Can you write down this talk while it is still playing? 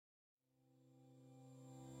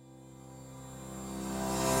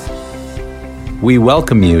We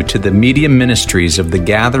welcome you to the media ministries of the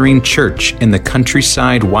Gathering Church in the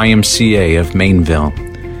Countryside YMCA of Mainville.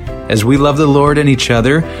 As we love the Lord and each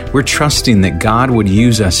other, we're trusting that God would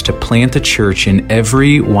use us to plant a church in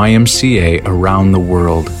every YMCA around the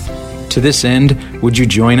world. To this end, would you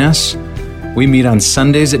join us? We meet on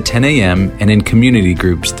Sundays at 10 a.m. and in community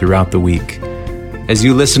groups throughout the week. As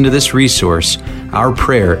you listen to this resource, our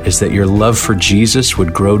prayer is that your love for Jesus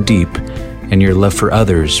would grow deep and your love for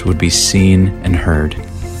others would be seen and heard.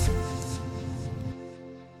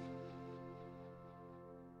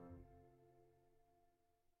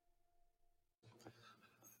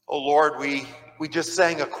 Oh Lord, we just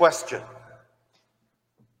sang a question.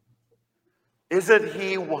 Isn't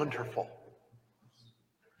he wonderful?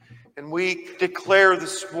 And we declare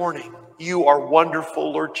this morning, you are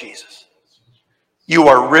wonderful, Lord Jesus. You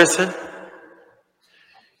are risen.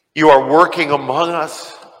 You are working among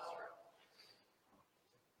us.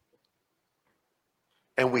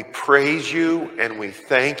 And we praise you and we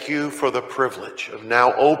thank you for the privilege of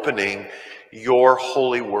now opening your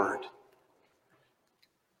holy word.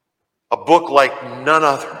 A book like none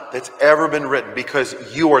other that's ever been written because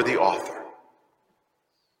you are the author.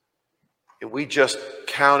 And we just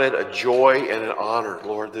count it a joy and an honor,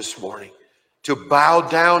 Lord, this morning to bow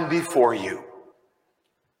down before you.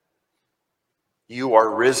 You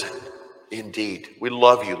are risen indeed. We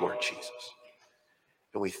love you, Lord Jesus.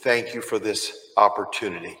 And we thank you for this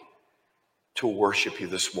opportunity to worship you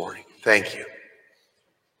this morning. Thank you.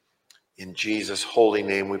 In Jesus' holy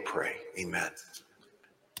name we pray. Amen.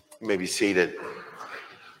 You may be seated.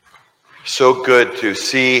 So good to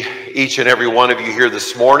see each and every one of you here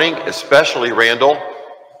this morning, especially Randall,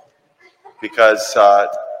 because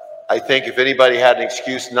I think if anybody had an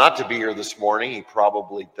excuse not to be here this morning, he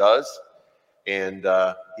probably does. And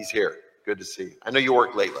he's here. Good to see you. I know you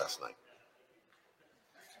worked late last night.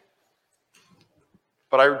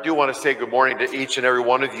 But I do want to say good morning to each and every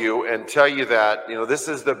one of you and tell you that, this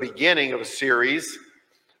is the beginning of a series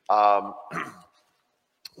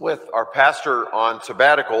with our pastor on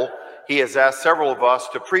sabbatical. He has asked several of us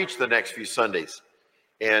to preach the next few Sundays.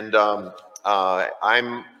 And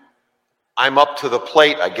I'm up to the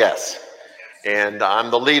plate, I guess. And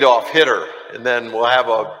I'm the leadoff hitter. And then we'll have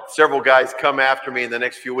several guys come after me in the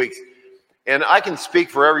next few weeks. And I can speak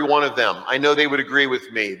for every one of them. I know they would agree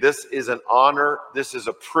with me. This is an honor. This is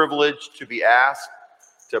a privilege to be asked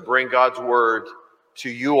to bring God's word to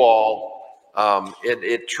you all.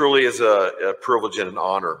 It truly is a privilege and an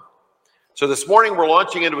honor. So this morning we're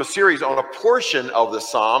launching into a series on a portion of the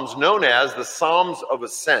Psalms known as the Psalms of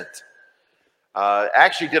Ascent.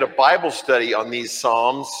 Actually did a Bible study on these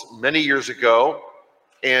Psalms many years ago.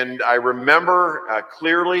 And I remember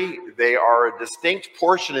clearly they are a distinct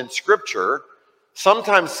portion in Scripture,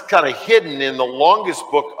 sometimes kind of hidden in the longest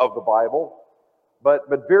book of the Bible, but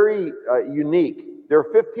very unique. There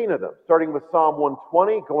are 15 of them, starting with Psalm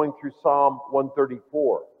 120, going through Psalm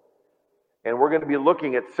 134. And we're going to be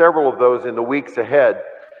looking at several of those in the weeks ahead.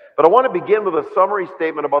 But I want to begin with a summary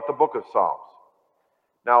statement about the book of Psalms.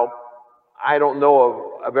 Now, I don't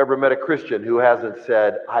know I've ever met a Christian who hasn't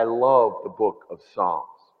said, I love the book of Psalms.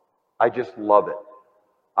 I just love it.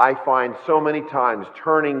 I find so many times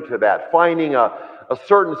turning to that, finding a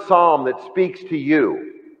certain psalm that speaks to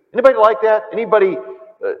you. Anybody like that? Anybody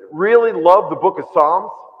really love the book of Psalms?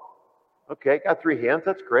 Okay, got 3 hands.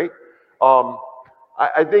 That's great.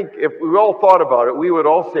 I think if we all thought about it, we would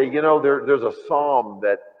all say, there's a psalm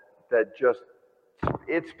that just,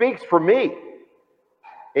 it speaks for me.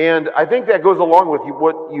 And I think that goes along with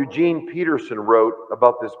what Eugene Peterson wrote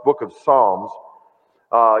about this book of Psalms.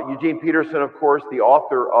 Eugene Peterson, of course, the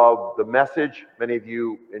author of The Message. Many of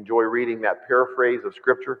you enjoy reading that paraphrase of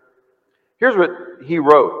Scripture. Here's what he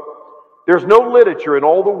wrote. There's no literature in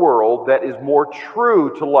all the world that is more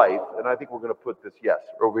true to life. And I think we're going to put this,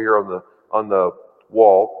 over here on the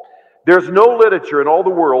wall. There's no literature in all the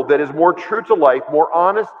world that is more true to life, more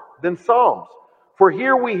honest than Psalms. For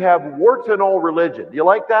here we have warts and all religion. Do you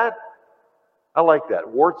like that? I like that,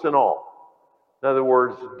 warts and all. In other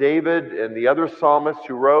words, David and the other psalmists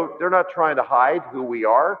who wrote, they're not trying to hide who we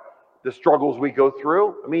are, the struggles we go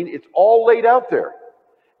through. I mean, it's all laid out there.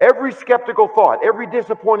 Every skeptical thought, every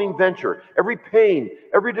disappointing venture, every pain,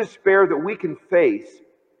 every despair that we can face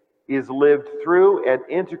is lived through and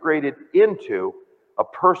integrated into a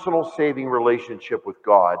personal saving relationship with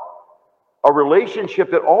God. A relationship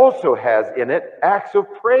that also has in it acts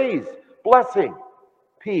of praise, blessing,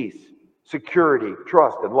 peace, security,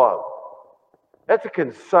 trust, and love. That's a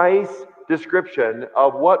concise description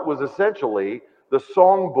of what was essentially the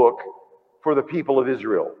songbook for the people of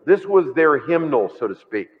Israel. This was their hymnal, so to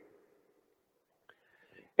speak.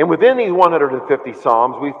 And within these 150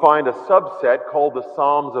 Psalms, we find a subset called the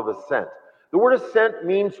Psalms of Ascent. The word ascent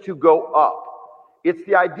means to go up. It's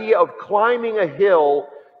the idea of climbing a hill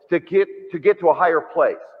to get to a higher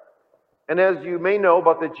place. And as you may know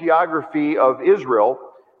about the geography of Israel,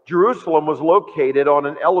 Jerusalem was located on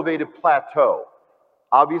an elevated plateau.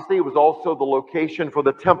 Obviously, it was also the location for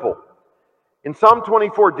the temple. In Psalm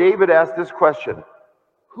 24, David asked this question: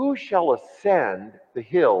 who shall ascend the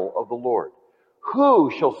hill of the Lord?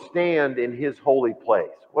 Who shall stand in his holy place?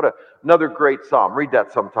 What another great psalm. Read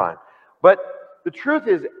that sometime. But the truth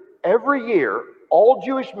is, every year, all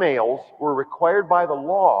Jewish males were required by the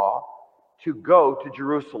law to go to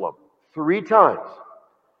Jerusalem 3 times.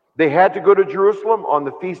 They had to go to Jerusalem on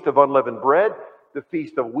the Feast of Unleavened Bread, the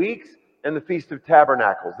Feast of Weeks, and the Feast of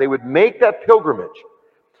Tabernacles. They would make that pilgrimage.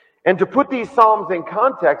 And to put these psalms in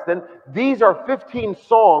context, then, these are 15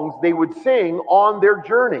 songs they would sing on their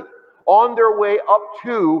journey, on their way up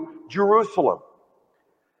to Jerusalem.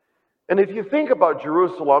 And if you think about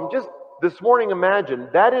Jerusalem, just this morning imagine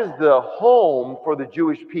that is the home for the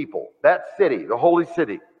Jewish people, that city, the holy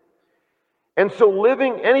city. And so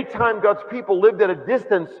anytime God's people lived at a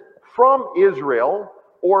distance from Israel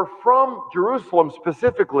or from Jerusalem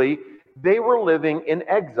specifically, they were living in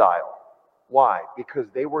exile. Why? Because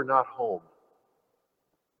they were not home.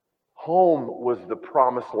 Home was the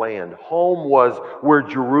promised land. Home was where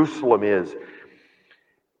Jerusalem is.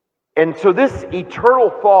 And so this eternal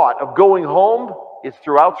thought of going home is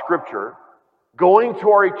throughout Scripture. Going to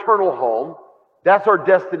our eternal home, that's our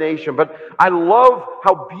destination. But I love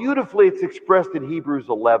how beautifully it's expressed in Hebrews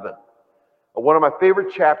 11. One of my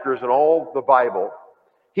favorite chapters in all the Bible.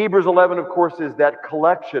 Hebrews 11, of course, is that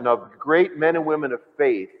collection of great men and women of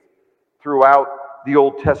faith throughout the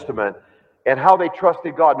Old Testament and how they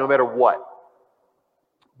trusted God no matter what.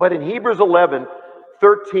 But in Hebrews 11,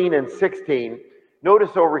 13 and 16, notice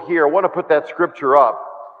over here, I want to put that scripture up.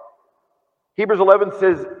 Hebrews 11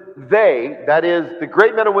 says, they, that is, the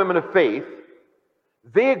great men and women of faith,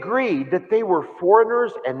 they agreed that they were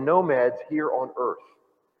foreigners and nomads here on earth,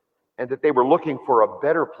 and that they were looking for a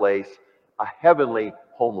better place, a heavenly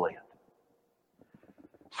homeland.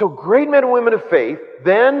 So great men and women of faith,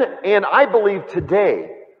 then, and I believe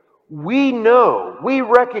today, we know, we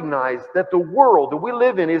recognize that the world that we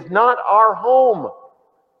live in is not our home.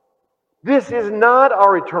 This is not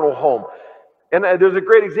our eternal home. And there's a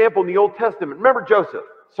great example in the Old Testament. Remember Joseph,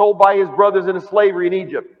 sold by his brothers into slavery in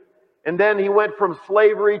Egypt. And then he went from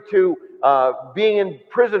slavery to being in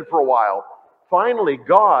prison for a while. Finally,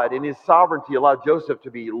 God, in his sovereignty, allowed Joseph to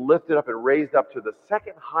be lifted up and raised up to the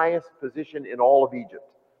second highest position in all of Egypt,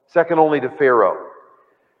 second only to Pharaoh.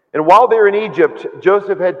 And while they were in Egypt,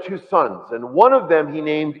 Joseph had 2 sons, and one of them he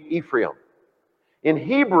named Ephraim. In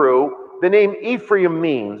Hebrew, the name Ephraim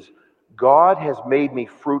means, God has made me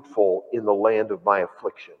fruitful in the land of my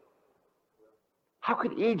affliction. How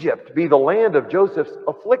could Egypt be the land of Joseph's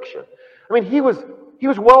affliction? I mean, he was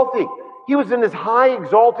wealthy. He was in this high,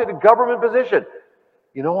 exalted government position.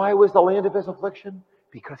 You know why it was the land of his affliction?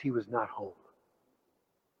 Because he was not home.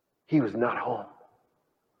 He was not home.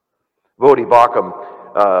 Voddie Baucham,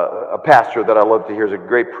 a pastor that I love to hear, is a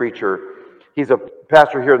great preacher. He's a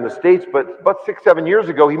pastor here in the States, but about 6-7 years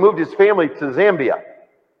ago, he moved his family to Zambia.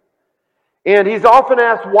 And he's often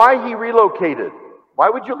asked why he relocated. Why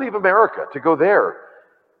would you leave America to go there?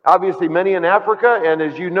 Obviously, many in Africa, and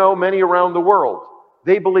as you know, many around the world.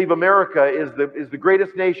 They believe America is the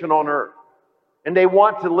greatest nation on earth. And they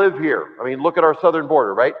want to live here. I mean, look at our southern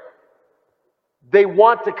border, right? They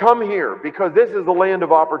want to come here because this is the land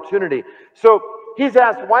of opportunity. So he's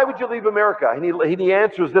asked, why would you leave America? And he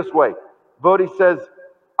answers this way. Voddie says,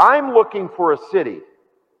 I'm looking for a city.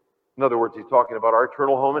 In other words, he's talking about our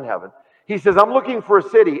eternal home in heaven. He says, I'm looking for a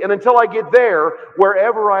city, and until I get there,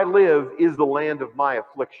 wherever I live is the land of my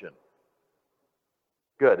affliction.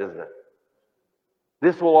 Good, isn't it?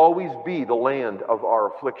 This will always be the land of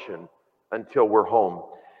our affliction until we're home.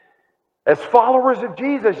 As followers of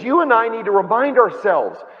Jesus, you and I need to remind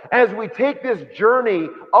ourselves as we take this journey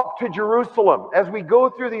up to Jerusalem, as we go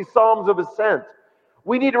through these Psalms of Ascent,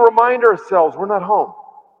 we need to remind ourselves we're not home.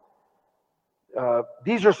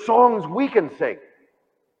 These are songs we can sing.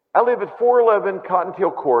 I live at 411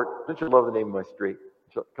 Cottontail Court. Don't you love the name of my street?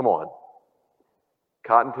 Come on.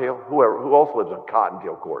 Cottontail? Who else lives on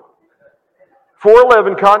Cottontail Court?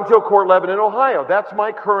 411 Cottontail Court, Lebanon, Ohio. That's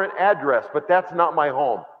my current address, but that's not my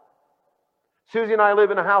home. Susie and I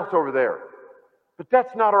live in a house over there, but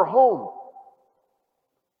that's not our home.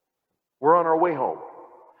 We're on our way home.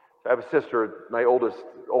 I have a sister. My oldest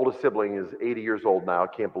sibling is 80 years old now. I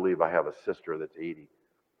can't believe I have a sister that's 80.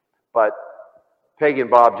 But Peggy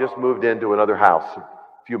and Bob just moved into another house.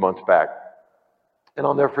 few months back. And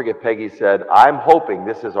I'll never forget, Peggy said, I'm hoping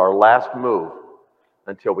this is our last move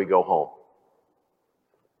until we go home.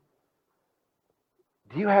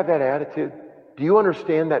 Do you have that attitude? Do you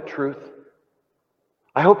understand that truth?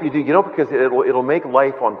 I hope you do, because it'll make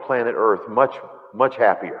life on planet Earth much, much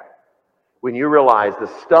happier. When you realize the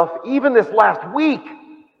stuff, even this last week,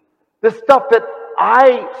 the stuff that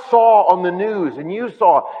I saw on the news and you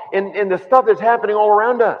saw, and the stuff that's happening all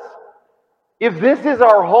around us. If this is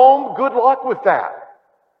our home, good luck with that.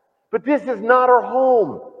 But this is not our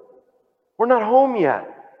home. We're not home yet.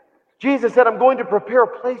 Jesus said, I'm going to prepare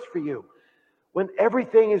a place for you. When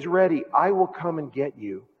everything is ready, I will come and get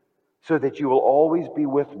you so that you will always be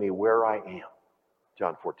with me where I am.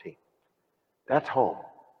 John 14. That's home.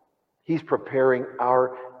 He's preparing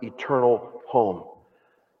our eternal home.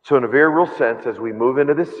 So in a very real sense, as we move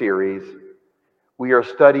into this series, we are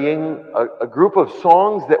studying a group of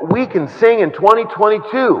songs that we can sing in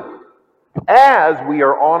 2022 as we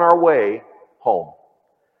are on our way home.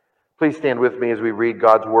 Please stand with me as we read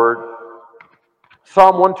God's Word.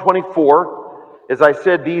 Psalm 124. As I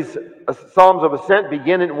said, these Psalms of Ascent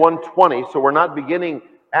begin in 120, so we're not beginning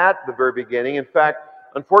at the very beginning. In fact,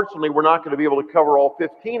 unfortunately, we're not going to be able to cover all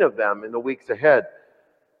 15 of them in the weeks ahead.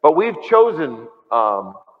 But we've chosen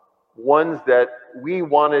ones that we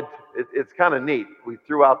wanted. It's kind of neat. We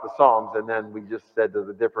threw out the Psalms, and then we just said to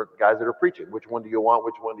the different guys that are preaching, which one do you want?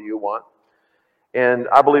 Which one do you want? And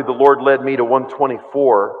I believe the Lord led me to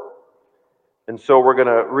 124. And so we're going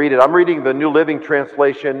to read it. I'm reading the New Living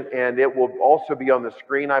Translation, and it will also be on the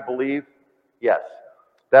screen, I believe. Yes,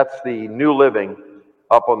 that's the New Living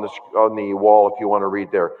up on the wall if you want to read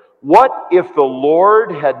there. What if the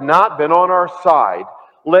Lord had not been on our side?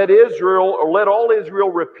 Let all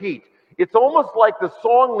Israel repeat. It's almost like the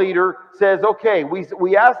song leader says, okay,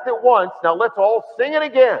 we asked it once, now let's all sing it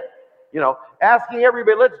again. Asking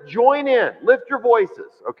everybody, let's join in, lift your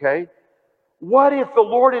voices, okay? What if the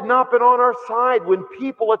Lord had not been on our side when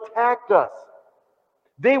people attacked us?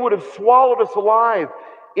 They would have swallowed us alive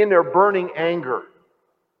in their burning anger.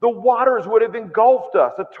 The waters would have engulfed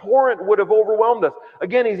us. A torrent would have overwhelmed us.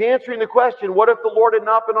 Again, he's answering the question, what if the Lord had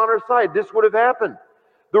not been on our side? This would have happened.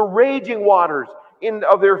 The raging waters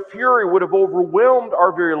of their fury would have overwhelmed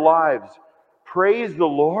our very lives. Praise the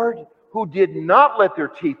Lord, who did not let their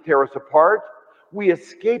teeth tear us apart. We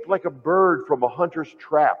escaped like a bird from a hunter's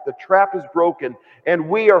trap. The trap is broken, and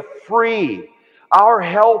we are free. Our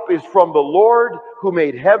help is from the Lord who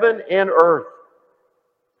made heaven and earth.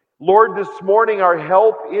 Lord, this morning our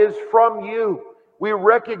help is from you. We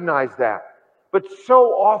recognize that. But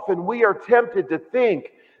so often we are tempted to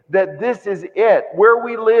think that this is it, where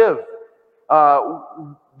we live,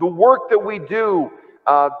 the work that we do,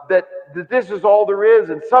 that this is all there is,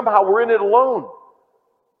 and somehow we're in it alone.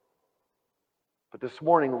 But this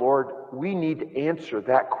morning, Lord, we need to answer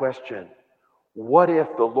that question. What if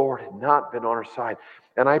the Lord had not been on our side?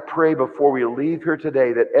 And I pray before we leave here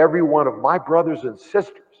today that every one of my brothers and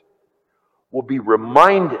sisters will be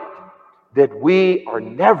reminded that we are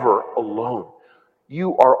never alone.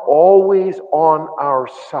 You are always on our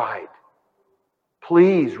side.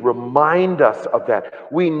 Please remind us of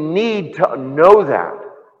that. We need to know that.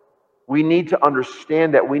 We need to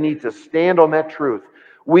understand that. We need to stand on that truth.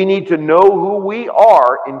 We need to know who we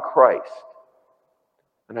are in Christ.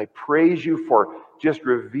 And I praise you for just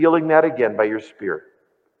revealing that again by your Spirit.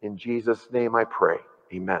 In Jesus' name I pray.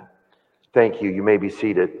 Amen. Thank you. You may be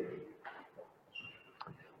seated.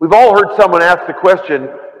 We've all heard someone ask the question,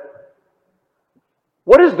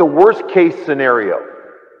 what is the worst case scenario?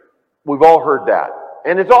 We've all heard that.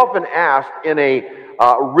 And it's often asked in a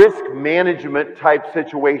risk management type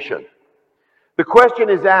situation. The question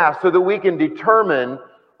is asked so that we can determine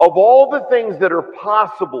of all the things that are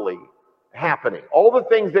possibly happening, all the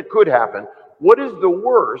things that could happen, what is the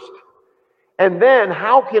worst? And then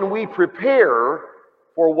how can we prepare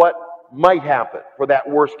for what might happen, for that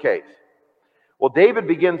worst case? Well, David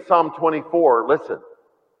begins Psalm 24. Listen,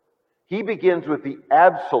 he begins with the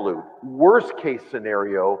absolute worst case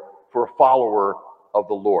scenario for a follower of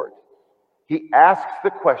the Lord. He asks the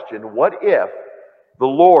question, what if the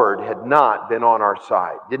Lord had not been on our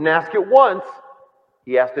side? Didn't ask it once.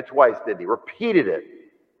 He asked it twice, didn't he? Repeated it.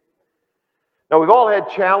 Now, we've all had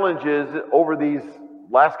challenges over these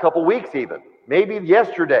last couple weeks even. Maybe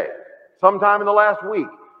yesterday, sometime in the last week.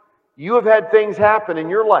 You have had things happen in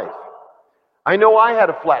your life. I know I had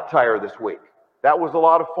a flat tire this week. That was a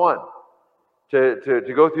lot of fun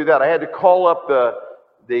to go through that. I had to call up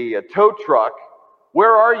the tow truck.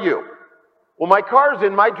 Where are you? Well, my car's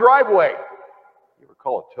in my driveway. You ever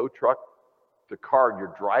call a tow truck? The car in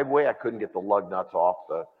your driveway? I couldn't get the lug nuts off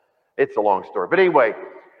It's a long story. But anyway,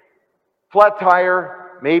 flat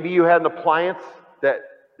tire, maybe you had an appliance that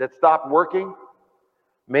stopped working.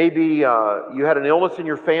 Maybe you had an illness in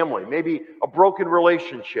your family. Maybe a broken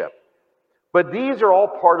relationship. But these are all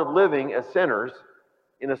part of living as sinners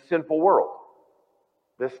in a sinful world.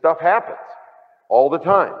 This stuff happens all the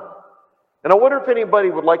time. And I wonder if anybody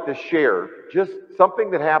would like to share just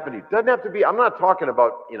something that happened to you. It doesn't have to be, I'm not talking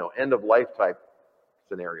about, end of life type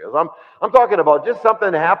scenarios. I'm talking about just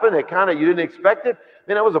something that happened that kind of you didn't expect it.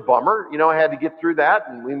 Then it was a bummer. I had to get through that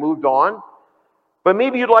and we moved on. But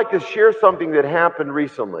maybe you'd like to share something that happened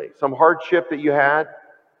recently, some hardship that you had,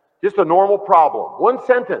 just a normal problem. One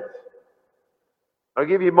sentence. I'll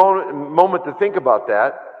give you a moment to think about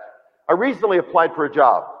that. I recently applied for a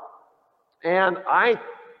job, and I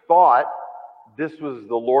thought this was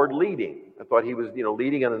the Lord leading. I thought He was,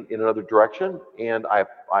 leading in another direction, and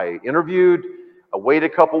I interviewed. I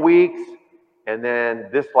waited a couple weeks, and then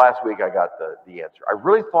this last week I got the answer. I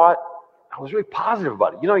really thought, I was really positive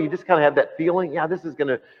about it. You just kind of have that feeling, yeah, this is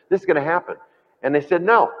gonna happen. And they said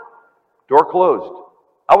no, door closed.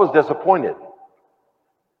 I was disappointed.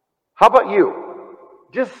 How about you?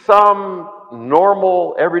 Just some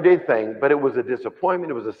normal, everyday thing, but it was a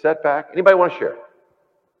disappointment. It was a setback. Anybody want to share?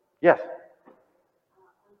 Yes.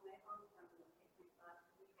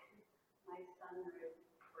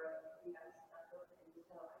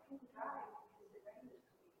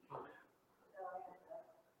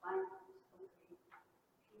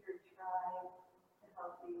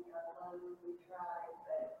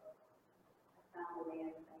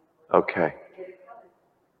 Okay.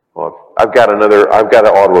 Well, I've got an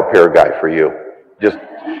auto repair guy for you. Just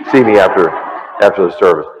see me after the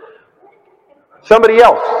service. Somebody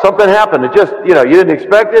else, something happened. It just, you didn't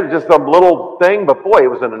expect it. Just some little thing, but boy, it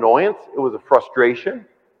was an annoyance. It was a frustration.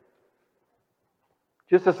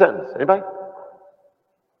 Just a sentence. Anybody?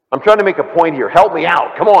 I'm trying to make a point here. Help me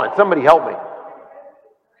out. Come on, somebody help me.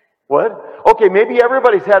 What? Okay, maybe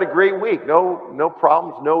everybody's had a great week. No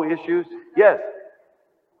problems, no issues. Yes.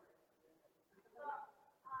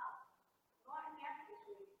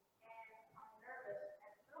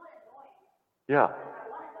 Yeah.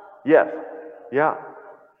 Yes. Yeah.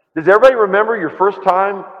 Does everybody remember your first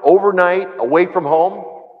time overnight away from home?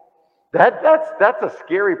 That's a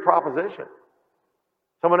scary proposition.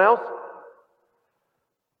 Someone else?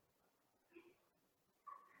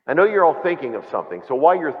 I know you're all thinking of something. So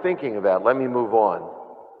while you're thinking of that, let me move on.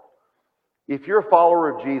 If you're a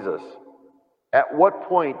follower of Jesus, at what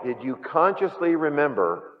point did you consciously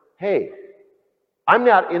remember, hey, I'm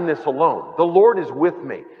not in this alone. The Lord is with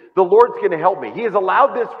me. The Lord's going to help me. He has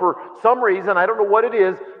allowed this for some reason. I don't know what it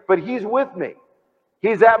is, but He's with me.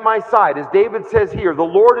 He's at my side. As David says here, the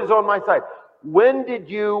Lord is on my side. When did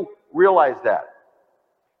you realize that?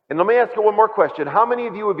 And let me ask you one more question. How many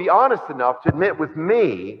of you would be honest enough to admit with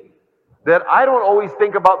me that I don't always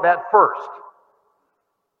think about that first?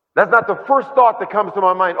 That's not the first thought that comes to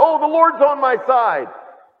my mind. Oh, the Lord's on my side.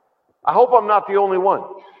 I hope I'm not the only one.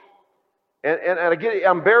 And I get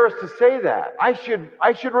embarrassed to say that. I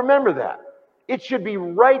should remember that. It should be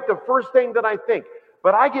right the first thing that I think.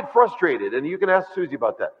 But I get frustrated, and you can ask Susie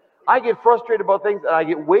about that. I get frustrated about things, and I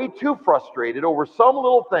get way too frustrated over some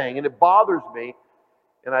little thing, and it bothers me.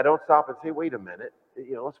 And I don't stop and say, wait a minute,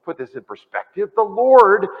 let's put this in perspective. The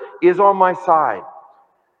Lord is on my side.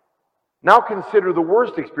 Now consider the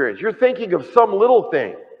worst experience. You're thinking of some little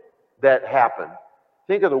thing that happened.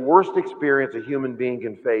 Think of the worst experience a human being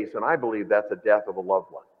can face, and I believe that's the death of a loved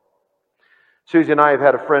one. Susie and I have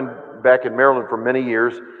had a friend back in Maryland for many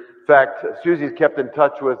years. In fact, Susie's kept in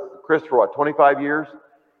touch with Chris for 25 years?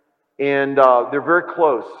 And they're very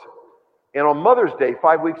close. And on Mother's Day,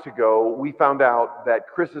 5 weeks ago, we found out that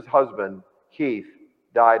Chris's husband, Keith,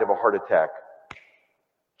 died of a heart attack.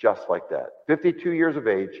 Just like that. 52 years of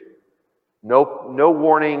age. No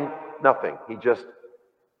warning, nothing.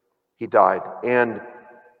 He died. And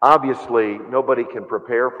obviously, nobody can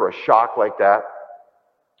prepare for a shock like that.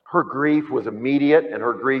 Her grief was immediate, and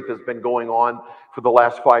her grief has been going on for the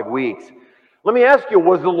last 5 weeks. Let me ask you,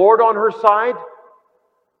 was the Lord on her side?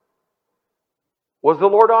 Was the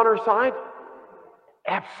Lord on her side?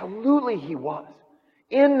 Absolutely He was.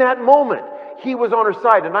 In that moment, He was on her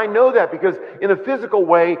side. And I know that because in a physical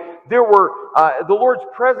way, the Lord's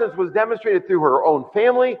presence was demonstrated through her own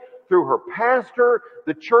family, through her pastor,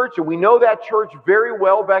 the church, and we know that church very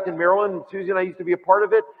well back in Maryland. Susie and I used to be a part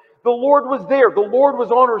of it. The Lord was there. The Lord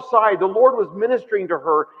was on her side. The Lord was ministering to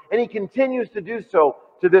her, and He continues to do so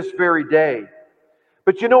to this very day.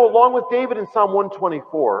 But along with David in Psalm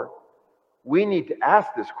 124, we need to ask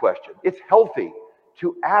this question. It's healthy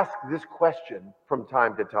to ask this question from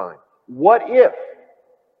time to time. What if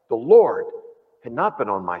the Lord had not been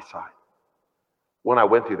on my side when I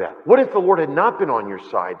went through that? What if the Lord had not been on your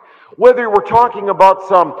side? Whether we're talking about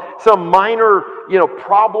some minor,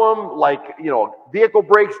 problem like, vehicle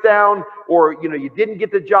breaks down, or, you didn't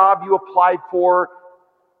get the job you applied for,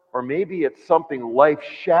 or maybe it's something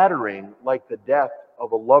life-shattering like the death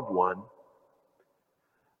of a loved one.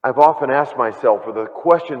 I've often asked myself, or the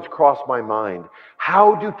questions cross my mind,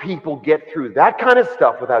 how do people get through that kind of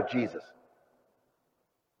stuff without Jesus?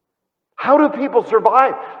 How do people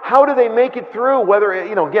survive? How do they make it through? Whether,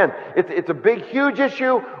 again, it's a big, huge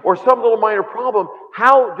issue or some little minor problem.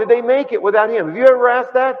 How do they make it without Him? Have you ever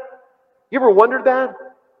asked that? You ever wondered that?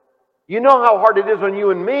 You know how hard it is on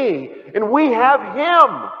you and me, and we have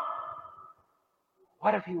Him.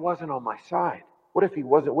 What if He wasn't on my side? What if He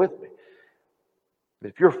wasn't with me?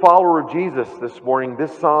 If you're a follower of Jesus this morning,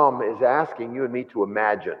 this psalm is asking you and me to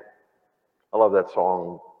imagine. I love that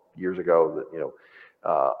song years ago that,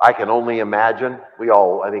 I Can Only Imagine.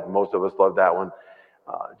 I think most of us love that one.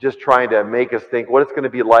 Just trying to make us think what it's going to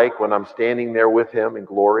be like when I'm standing there with Him in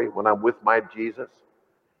glory, when I'm with my Jesus,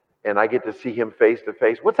 and I get to see Him face to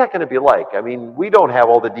face. What's that going to be like? I mean, we don't have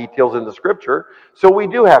all the details in the Scripture, so we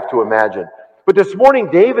do have to imagine. But this morning,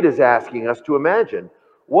 David is asking us to imagine,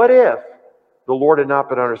 what if the Lord had not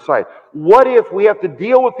been on our side? What if we have to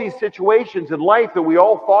deal with these situations in life that we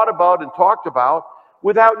all thought about and talked about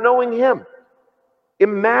without knowing Him?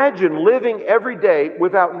 Imagine living every day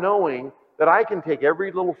without knowing that I can take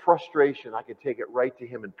every little frustration, I can take it right to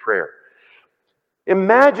Him in prayer.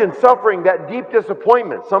 Imagine suffering that deep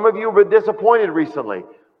disappointment. Some of you have been disappointed recently.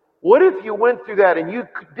 What if you went through that and you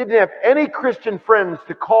didn't have any Christian friends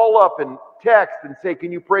to call up and text and say,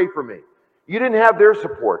 can you pray for me? You didn't have their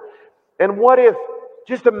support. And what if,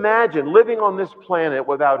 just imagine living on this planet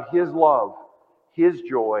without His love, His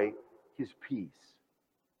joy, His peace.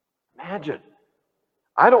 Imagine.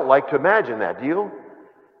 I don't like to imagine that, do you?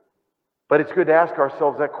 But it's good to ask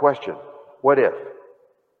ourselves that question. What if?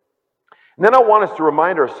 And then I want us to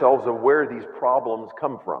remind ourselves of where these problems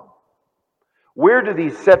come from. Where do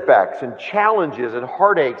these setbacks and challenges and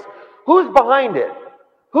heartaches, who's behind it?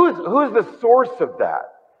 Who's the source of that?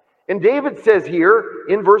 And David says here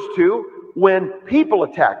in verse 2, when people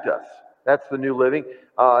attacked us, that's the New Living,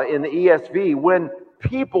 in the ESV, when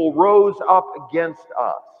people rose up against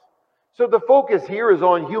us. So the focus here is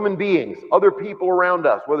on human beings, other people around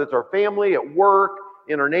us, whether it's our family, at work,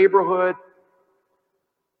 in our neighborhood.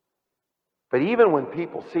 But even when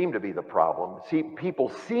people seem to be the problem,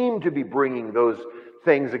 people seem to be bringing those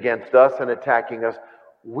things against us and attacking us,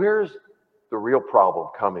 where's the real problem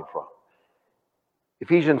coming from?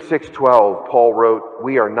 Ephesians 6:12, Paul wrote,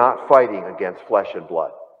 we are not fighting against flesh and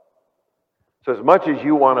blood. So as much as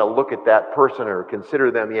you want to look at that person or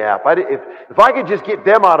consider them, if I could just get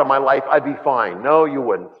them out of my life, I'd be fine. No, you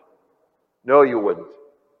wouldn't. No, you wouldn't.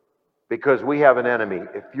 Because we have an enemy.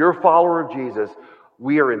 If you're a follower of Jesus,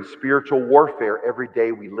 we are in spiritual warfare every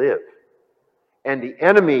day we live. And the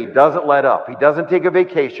enemy doesn't let up. He doesn't take a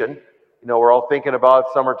vacation. We're all thinking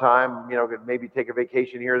about summertime, maybe take a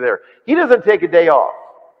vacation here or there. He doesn't take a day off.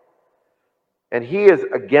 And he is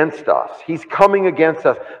against us. He's coming against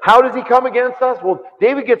us. How does he come against us? Well,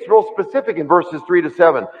 David gets real specific in verses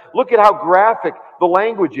 3-7. Look at how graphic the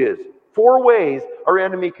language is. 4 ways our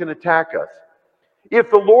enemy can attack us. If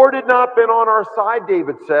the Lord had not been on our side,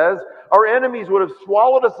 David says, our enemies would have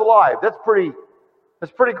swallowed us alive. That's pretty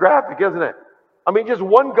graphic, isn't it? I mean, just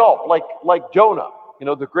one gulp, like Jonah.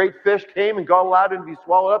 The great fish came and God allowed him to be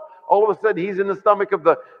swallowed up. All of a sudden, he's in the stomach of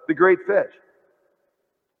the great fish.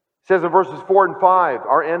 It says in verses 4 and 5,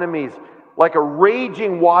 our enemies, like a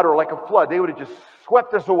raging water, like a flood, they would have just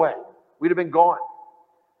swept us away. We'd have been gone.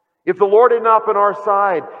 If the Lord had not been on our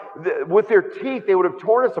side, with their teeth, they would have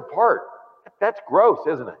torn us apart. That's gross,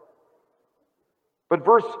 isn't it? But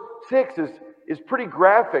verse 6 is pretty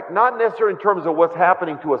graphic, not necessarily in terms of what's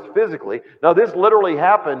happening to us physically. Now, this literally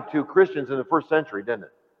happened to Christians in the first century, didn't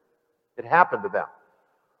it? It happened to them.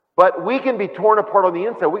 But we can be torn apart on the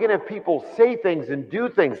inside. We can have people say things and do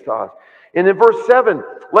things to us. And in verse 7,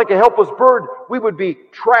 like a helpless bird, we would be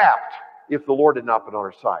trapped if the Lord had not been on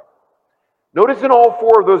our side. Notice in all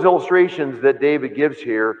 4 of those illustrations that David gives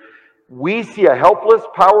here, we see a helpless,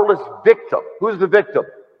 powerless victim. Who's the victim?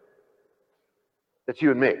 That's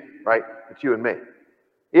you and me, right? It's you and me.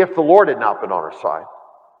 If the Lord had not been on our side.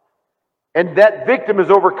 And that victim is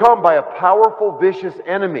overcome by a powerful, vicious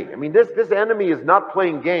enemy. I mean, this enemy is not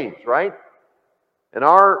playing games, right? And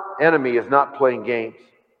our enemy is not playing games.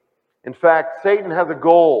 In fact, Satan has a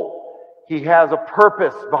goal. He has a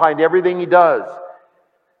purpose behind everything he does.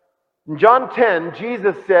 In John 10,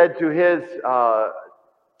 Jesus said to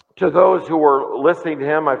to those who were listening to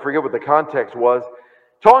him, I forget what the context was,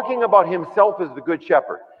 talking about himself as the good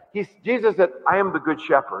shepherd. Jesus said, I am the good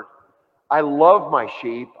shepherd. I love my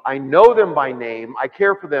sheep. I know them by name. I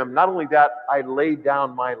care for them. Not only that, I lay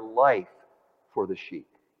down my life for the sheep.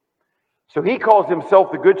 So he calls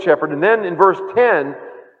himself the good shepherd. And then in verse 10,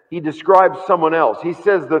 he describes someone else. He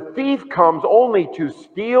says, the thief comes only to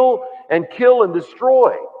steal and kill and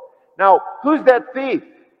destroy. Now, who's that thief?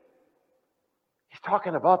 He's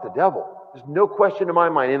talking about the devil. There's no question in my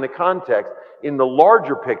mind. In the context, in the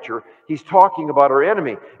larger picture, he's talking about our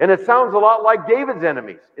enemy. And it sounds a lot like David's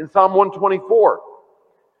enemies in Psalm 124.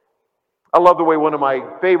 I love the way one of my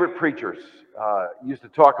favorite preachers used to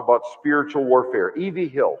talk about spiritual warfare. E.V.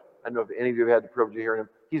 Hill. I don't know if any of you have had the privilege of hearing him.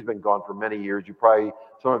 He's been gone for many years.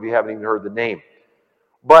 Some of you haven't even heard the name.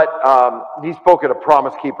 But he spoke at a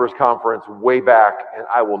Promise Keepers conference way back, and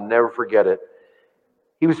I will never forget it.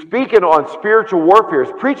 He was speaking on spiritual warfare.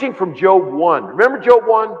 He's preaching from Job 1. Remember Job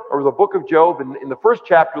 1, or the book of Job? In the first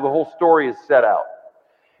chapter, the whole story is set out.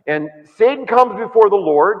 And Satan comes before the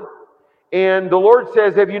Lord, and the Lord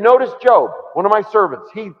says, have you noticed Job, one of my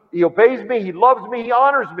servants? He obeys me, he loves me, he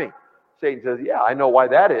honors me. Satan says, yeah, I know why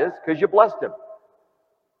that is, because you blessed him.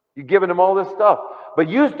 You've given him all this stuff. But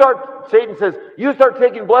Satan says, you start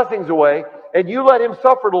taking blessings away, and you let him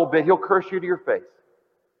suffer a little bit, he'll curse you to your face.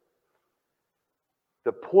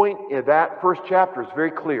 The point in that first chapter is very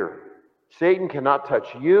clear. Satan cannot touch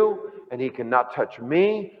you, and he cannot touch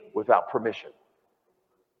me without permission.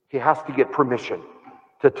 He has to get permission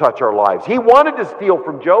to touch our lives. He wanted to steal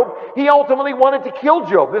from Job. He ultimately wanted to kill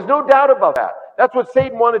Job. There's no doubt about that. That's what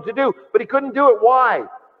Satan wanted to do, but he couldn't do it. Why?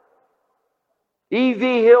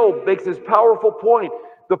 E.V. Hill makes this powerful point.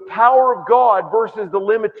 The power of God versus the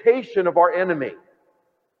limitation of our enemy.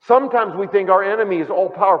 Sometimes we think our enemy is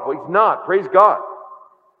all-powerful. He's not. Praise God.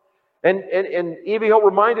 And E.V. Hill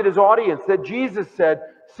reminded his audience that Jesus said,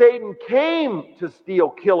 Satan came to steal,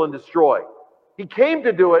 kill, and destroy. He came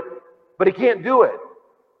to do it, but he can't do it.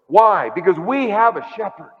 Why? Because we have a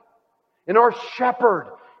shepherd. And our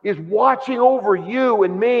shepherd is watching over you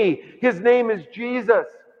and me. His name is Jesus.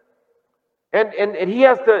 And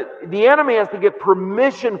the enemy has to get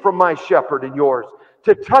permission from my shepherd and yours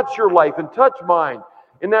to touch your life and touch mine.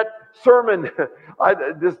 In that sermon,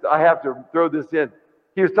 I have to throw this in.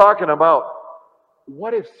 He was talking about,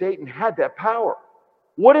 what if Satan had that power?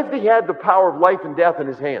 What if he had the power of life and death in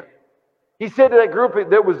his hand? He said to that group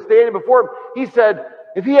that was standing before him, he said,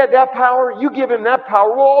 if he had that power, you give him that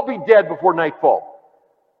power, we'll all be dead before nightfall.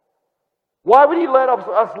 Why would he let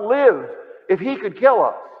us live if he could kill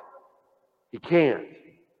us? He can't.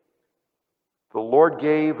 The Lord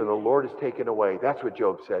gave and the Lord has taken away. That's what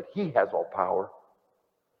Job said. He has all power.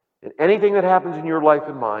 And anything that happens in your life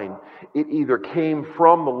and mine, it either came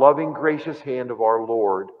from the loving, gracious hand of our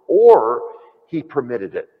Lord, or he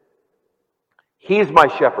permitted it. He's my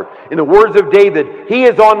shepherd. In the words of David, he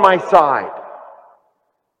is on my side.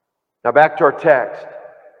 Now back to our text.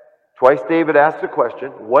 Twice David asked the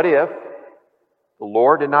question, what if the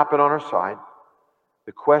Lord had not been on our side?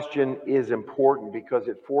 The question is important because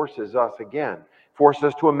it forces us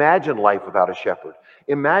to imagine life without a shepherd.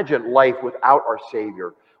 Imagine life without our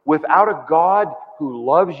Savior. Without a God who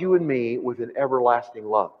loves you and me with an everlasting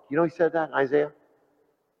love. You know he said that in Isaiah?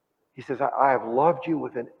 He says, I have loved you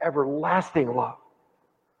with an everlasting love.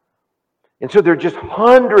 And so there are just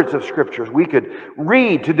hundreds of scriptures we could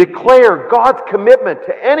read to declare God's commitment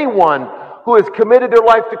to anyone who has committed their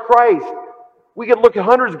life to Christ. We could look at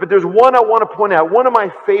hundreds, but there's one I want to point out. One of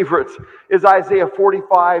my favorites is Isaiah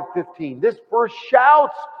 45:15. This verse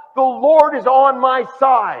shouts, the Lord is on my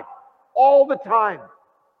side all the time.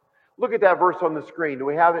 Look at that verse on the screen. Do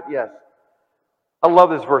we have it? Yes. I love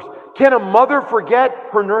this verse. Can a mother forget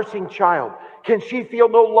her nursing child? Can she feel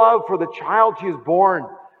no love for the child she has born?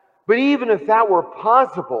 But even if that were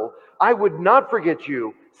possible, I would not forget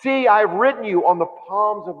you. See, I have written you on the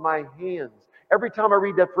palms of my hands. Every time I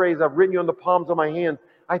read that phrase, I've written you on the palms of my hands,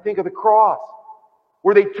 I think of the cross,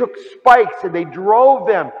 where they took spikes and they drove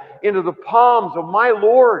them into the palms of my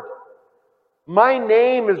Lord. My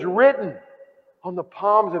name is written on the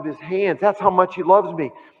palms of his hands. That's how much he loves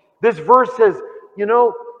me. This verse says,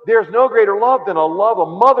 there's no greater love than a love a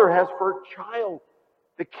mother has for her child.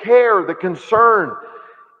 The care, the concern.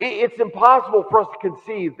 It's impossible for us to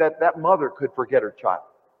conceive that mother could forget her child.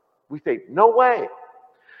 We say, no way.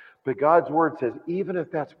 But God's word says, even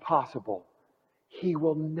if that's possible, he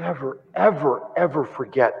will never, ever, ever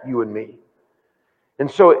forget you and me. And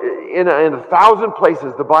so in 1,000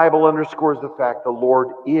 places, the Bible underscores the fact the Lord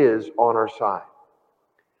is on our side.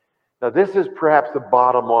 Now, this is perhaps the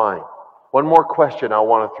bottom line. One more question I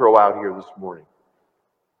want to throw out here this morning.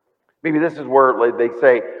 Maybe this is where like, they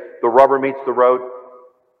say the rubber meets the road.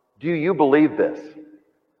 Do you believe this?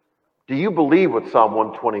 Do you believe what Psalm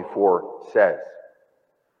 124 says?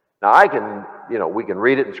 Now I can, we can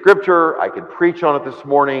read it in Scripture. I can preach on it this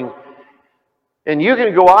morning. And you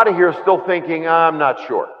can go out of here still thinking, I'm not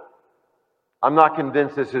sure. I'm not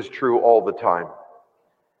convinced this is true all the time.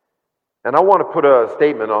 And I want to put a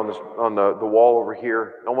statement on the wall over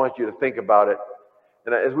here. I want you to think about it.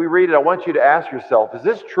 And as we read it, I want you to ask yourself, is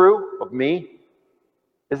this true of me?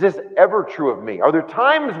 Is this ever true of me? Are there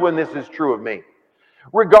times when this is true of me?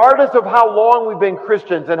 Regardless of how long we've been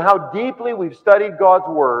Christians and how deeply we've studied God's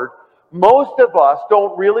Word, most of us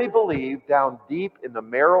don't really believe down deep in the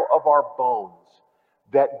marrow of our bones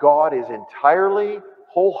that God is entirely,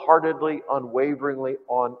 wholeheartedly, unwaveringly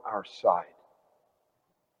on our side.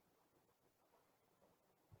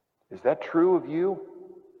 Is that true of you?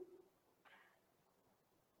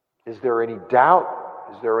 Is there any doubt?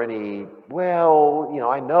 Is there any,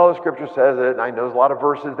 I know Scripture says it, and I know there's a lot of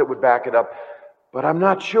verses that would back it up, but I'm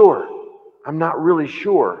not sure. I'm not really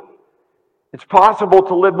sure. It's possible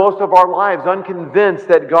to live most of our lives unconvinced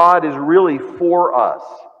that God is really for us.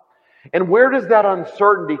 And where does that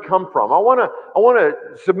uncertainty come from? I want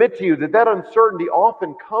to submit to you that uncertainty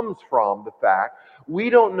often comes from the fact we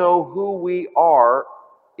don't know who we are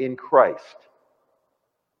in Christ.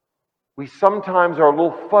 We sometimes are a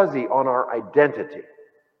little fuzzy on our identity.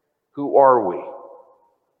 Who are we?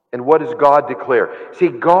 And what does God declare? See,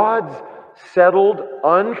 God's settled,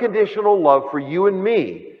 unconditional love for you and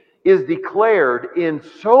me is declared in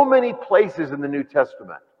so many places in the New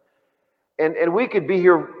Testament. And we could be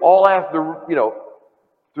here all after,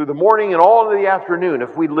 through the morning and all of the afternoon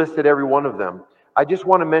if we listed every one of them. I just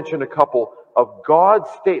want to mention a couple of God's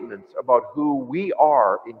statements about who we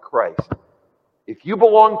are in Christ. If you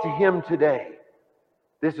belong to Him today,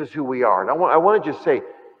 this is who we are. And I want to just say,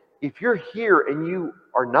 if you're here and you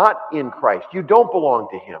are not in Christ, you don't belong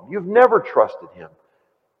to Him, you've never trusted Him,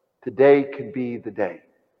 today could be the day.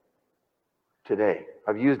 Today.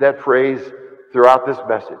 I've used that phrase throughout this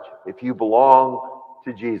message. If you belong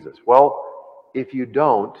to Jesus. Well, if you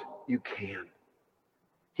don't, you can.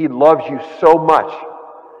 He loves you so much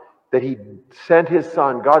that He sent His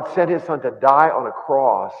Son. God sent His Son to die on a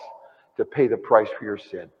cross to pay the price for your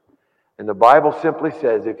sin. And the Bible simply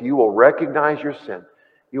says, if you will recognize your sin,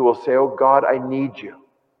 you will say, oh God, I need you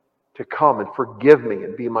to come and forgive me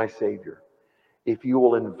and be my Savior. If you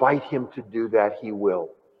will invite Him to do that, He will.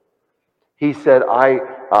 He said,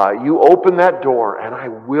 you open that door and I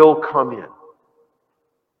will come in.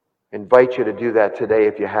 Invite you to do that today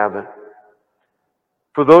if you haven't.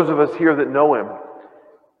 For those of us here that know Him,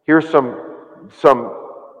 here's some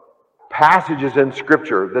passages in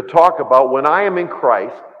Scripture that talk about when I am in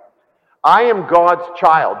Christ, I am God's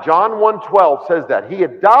child. John 1:12 says that. He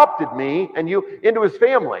adopted me and you into His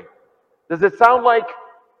family. Does it sound like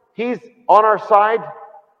He's on our side?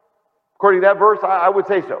 According to that verse, I would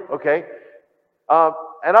say so. Okay.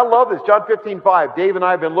 And I love this. John 15:5. Dave and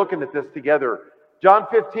I have been looking at this together. John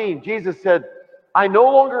 15, Jesus said, I no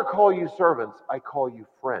longer call you servants, I call you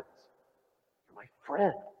friends. You're my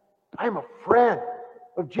friend. I'm a friend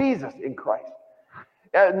of Jesus in Christ.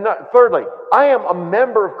 Thirdly, I am a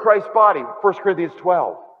member of Christ's body. 1 Corinthians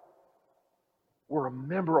 12. We're a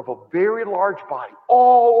member of a very large body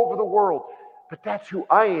all over the world. But that's who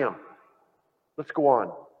I am. Let's go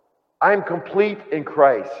on. I am complete in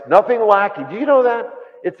Christ. Nothing lacking. Do you know that?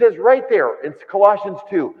 It says right there in Colossians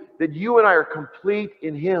 2 that you and I are complete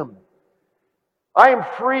in Him. I am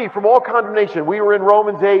free from all condemnation. We were in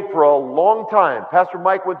Romans 8 for a long time. Pastor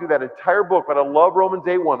Mike went through that entire book, but I love Romans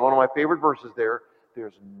 8:1, one of my favorite verses there.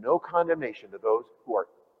 There's no condemnation to those who are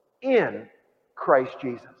in Christ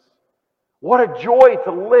Jesus. What a joy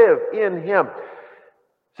to live in Him.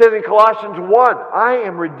 It says in Colossians 1, I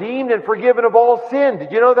am redeemed and forgiven of all sin.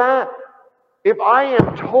 Did you know that? If I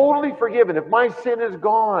am totally forgiven, if my sin is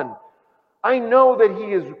gone, I know that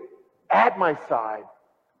He is at my side.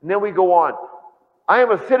 And then we go on. I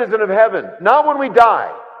am a citizen of heaven, not when we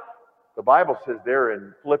die. The Bible says there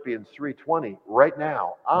in Philippians 3:20, right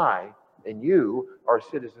now, I and you are a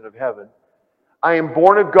citizen of heaven. I am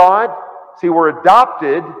born of God. See, we're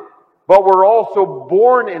adopted, but we're also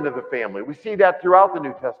born into the family. We see that throughout the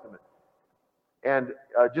New Testament. And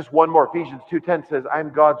just one more, Ephesians 2:10 says,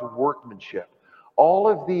 I'm God's workmanship. All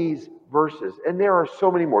of these verses, and there are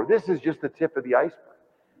so many more. This is just the tip of the iceberg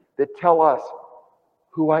that tell us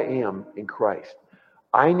who I am in Christ.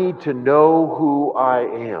 I need to know who I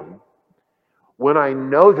am. When I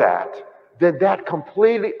know that, then that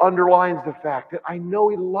completely underlines the fact that I know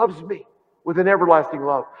He loves me. with an everlasting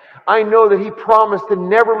love. I know that He promised to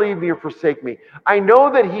never leave me or forsake me. I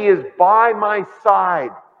know that He is by my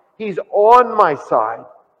side. He's on my side.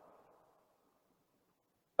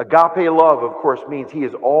 Agape love, of course, means He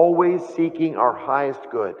is always seeking our highest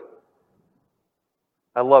good.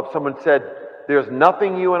 I love, someone said, there's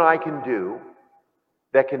nothing you and I can do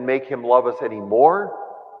that can make Him love us any more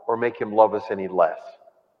or make Him love us any less.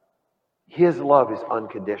 His love is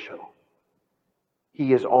unconditional.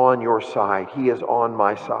 He is on your side. He is on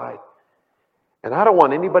my side. And I don't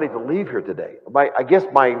want anybody to leave here today. I guess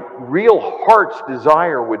my real heart's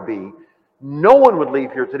desire would be no one would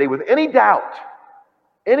leave here today with any doubt,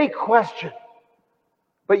 any question,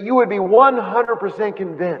 but you would be 100%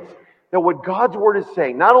 convinced that what God's Word is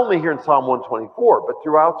saying, not only here in Psalm 124, but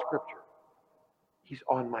throughout Scripture, He's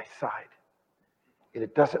on my side. And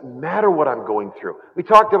it doesn't matter what I'm going through. We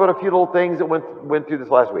talked about a few little things that went through this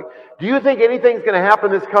last week. Do you think anything's going to happen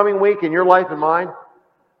this coming week in your life and mine?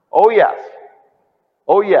 Oh, yes.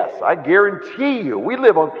 Oh, yes. I guarantee you. We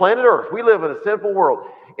live on planet Earth. We live in a sinful world.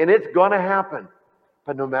 And it's going to happen.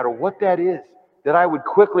 But no matter what that is, that I would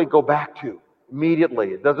quickly go back to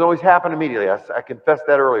immediately. It doesn't always happen immediately. I confessed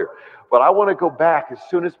that earlier. But I want to go back as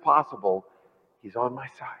soon as possible. He's on my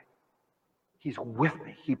side. He's with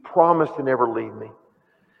me. He promised to never leave me.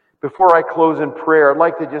 Before I close in prayer, I'd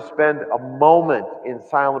like to just spend a moment in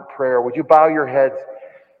silent prayer. Would you bow your heads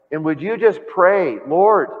and would you just pray,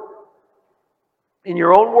 Lord, in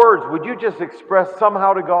your own words, would you just express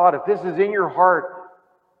somehow to God, if this is in your heart,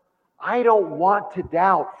 I don't want to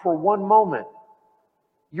doubt for one moment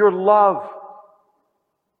your love,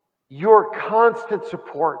 your constant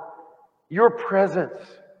support, your presence,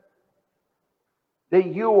 that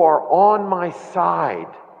you are on my side.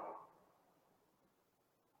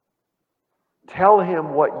 Tell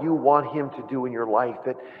Him what you want Him to do in your life,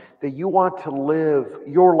 that you want to live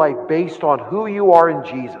your life based on who you are in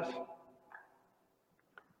Jesus.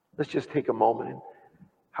 Let's just take a moment. And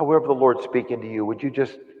however the Lord's speaking to you, would you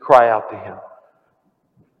just cry out to Him?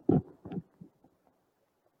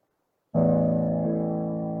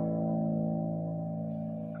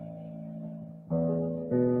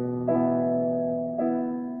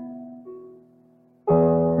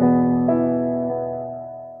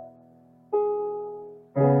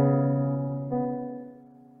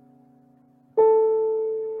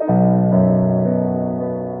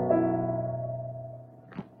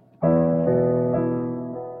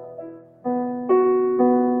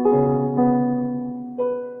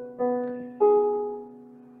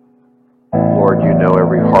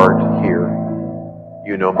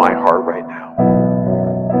 You know my heart right now.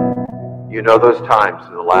 You know those times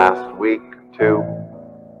in the last week, two,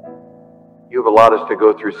 you've allowed us to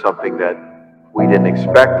go through something that we didn't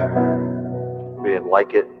expect. We didn't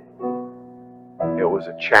like it. It was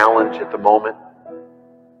a challenge at the moment.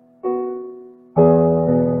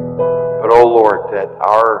 But oh Lord, that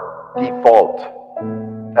our default,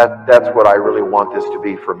 that's what I really want this to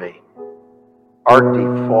be for me. Our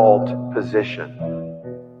default position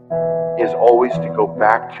is always to go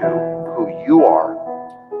back to who you are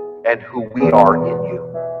and who we are in you.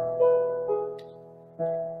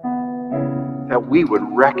 That we would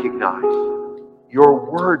recognize your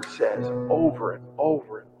word says over and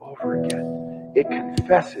over and over again. It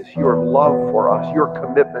confesses your love for us, your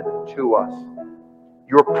commitment to us,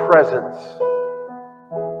 your presence,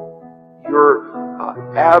 your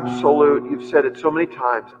absolute, you've said it so many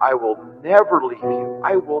times, I will never leave you.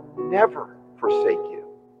 I will never forsake you.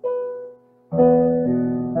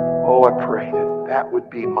 Oh, I pray that would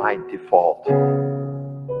be my default.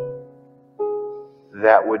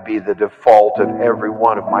 That would be the default of every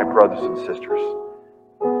one of my brothers and sisters.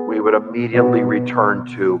 We would immediately return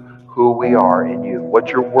to who we are in you, what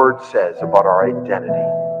your word says about our identity.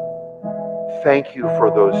 Thank you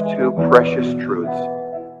for those two precious truths,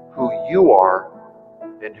 who you are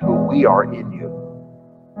and who we are in you.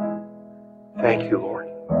 Thank you, Lord,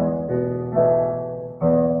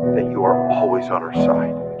 that you are always on our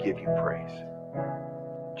side. We give you praise.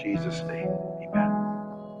 In Jesus' name.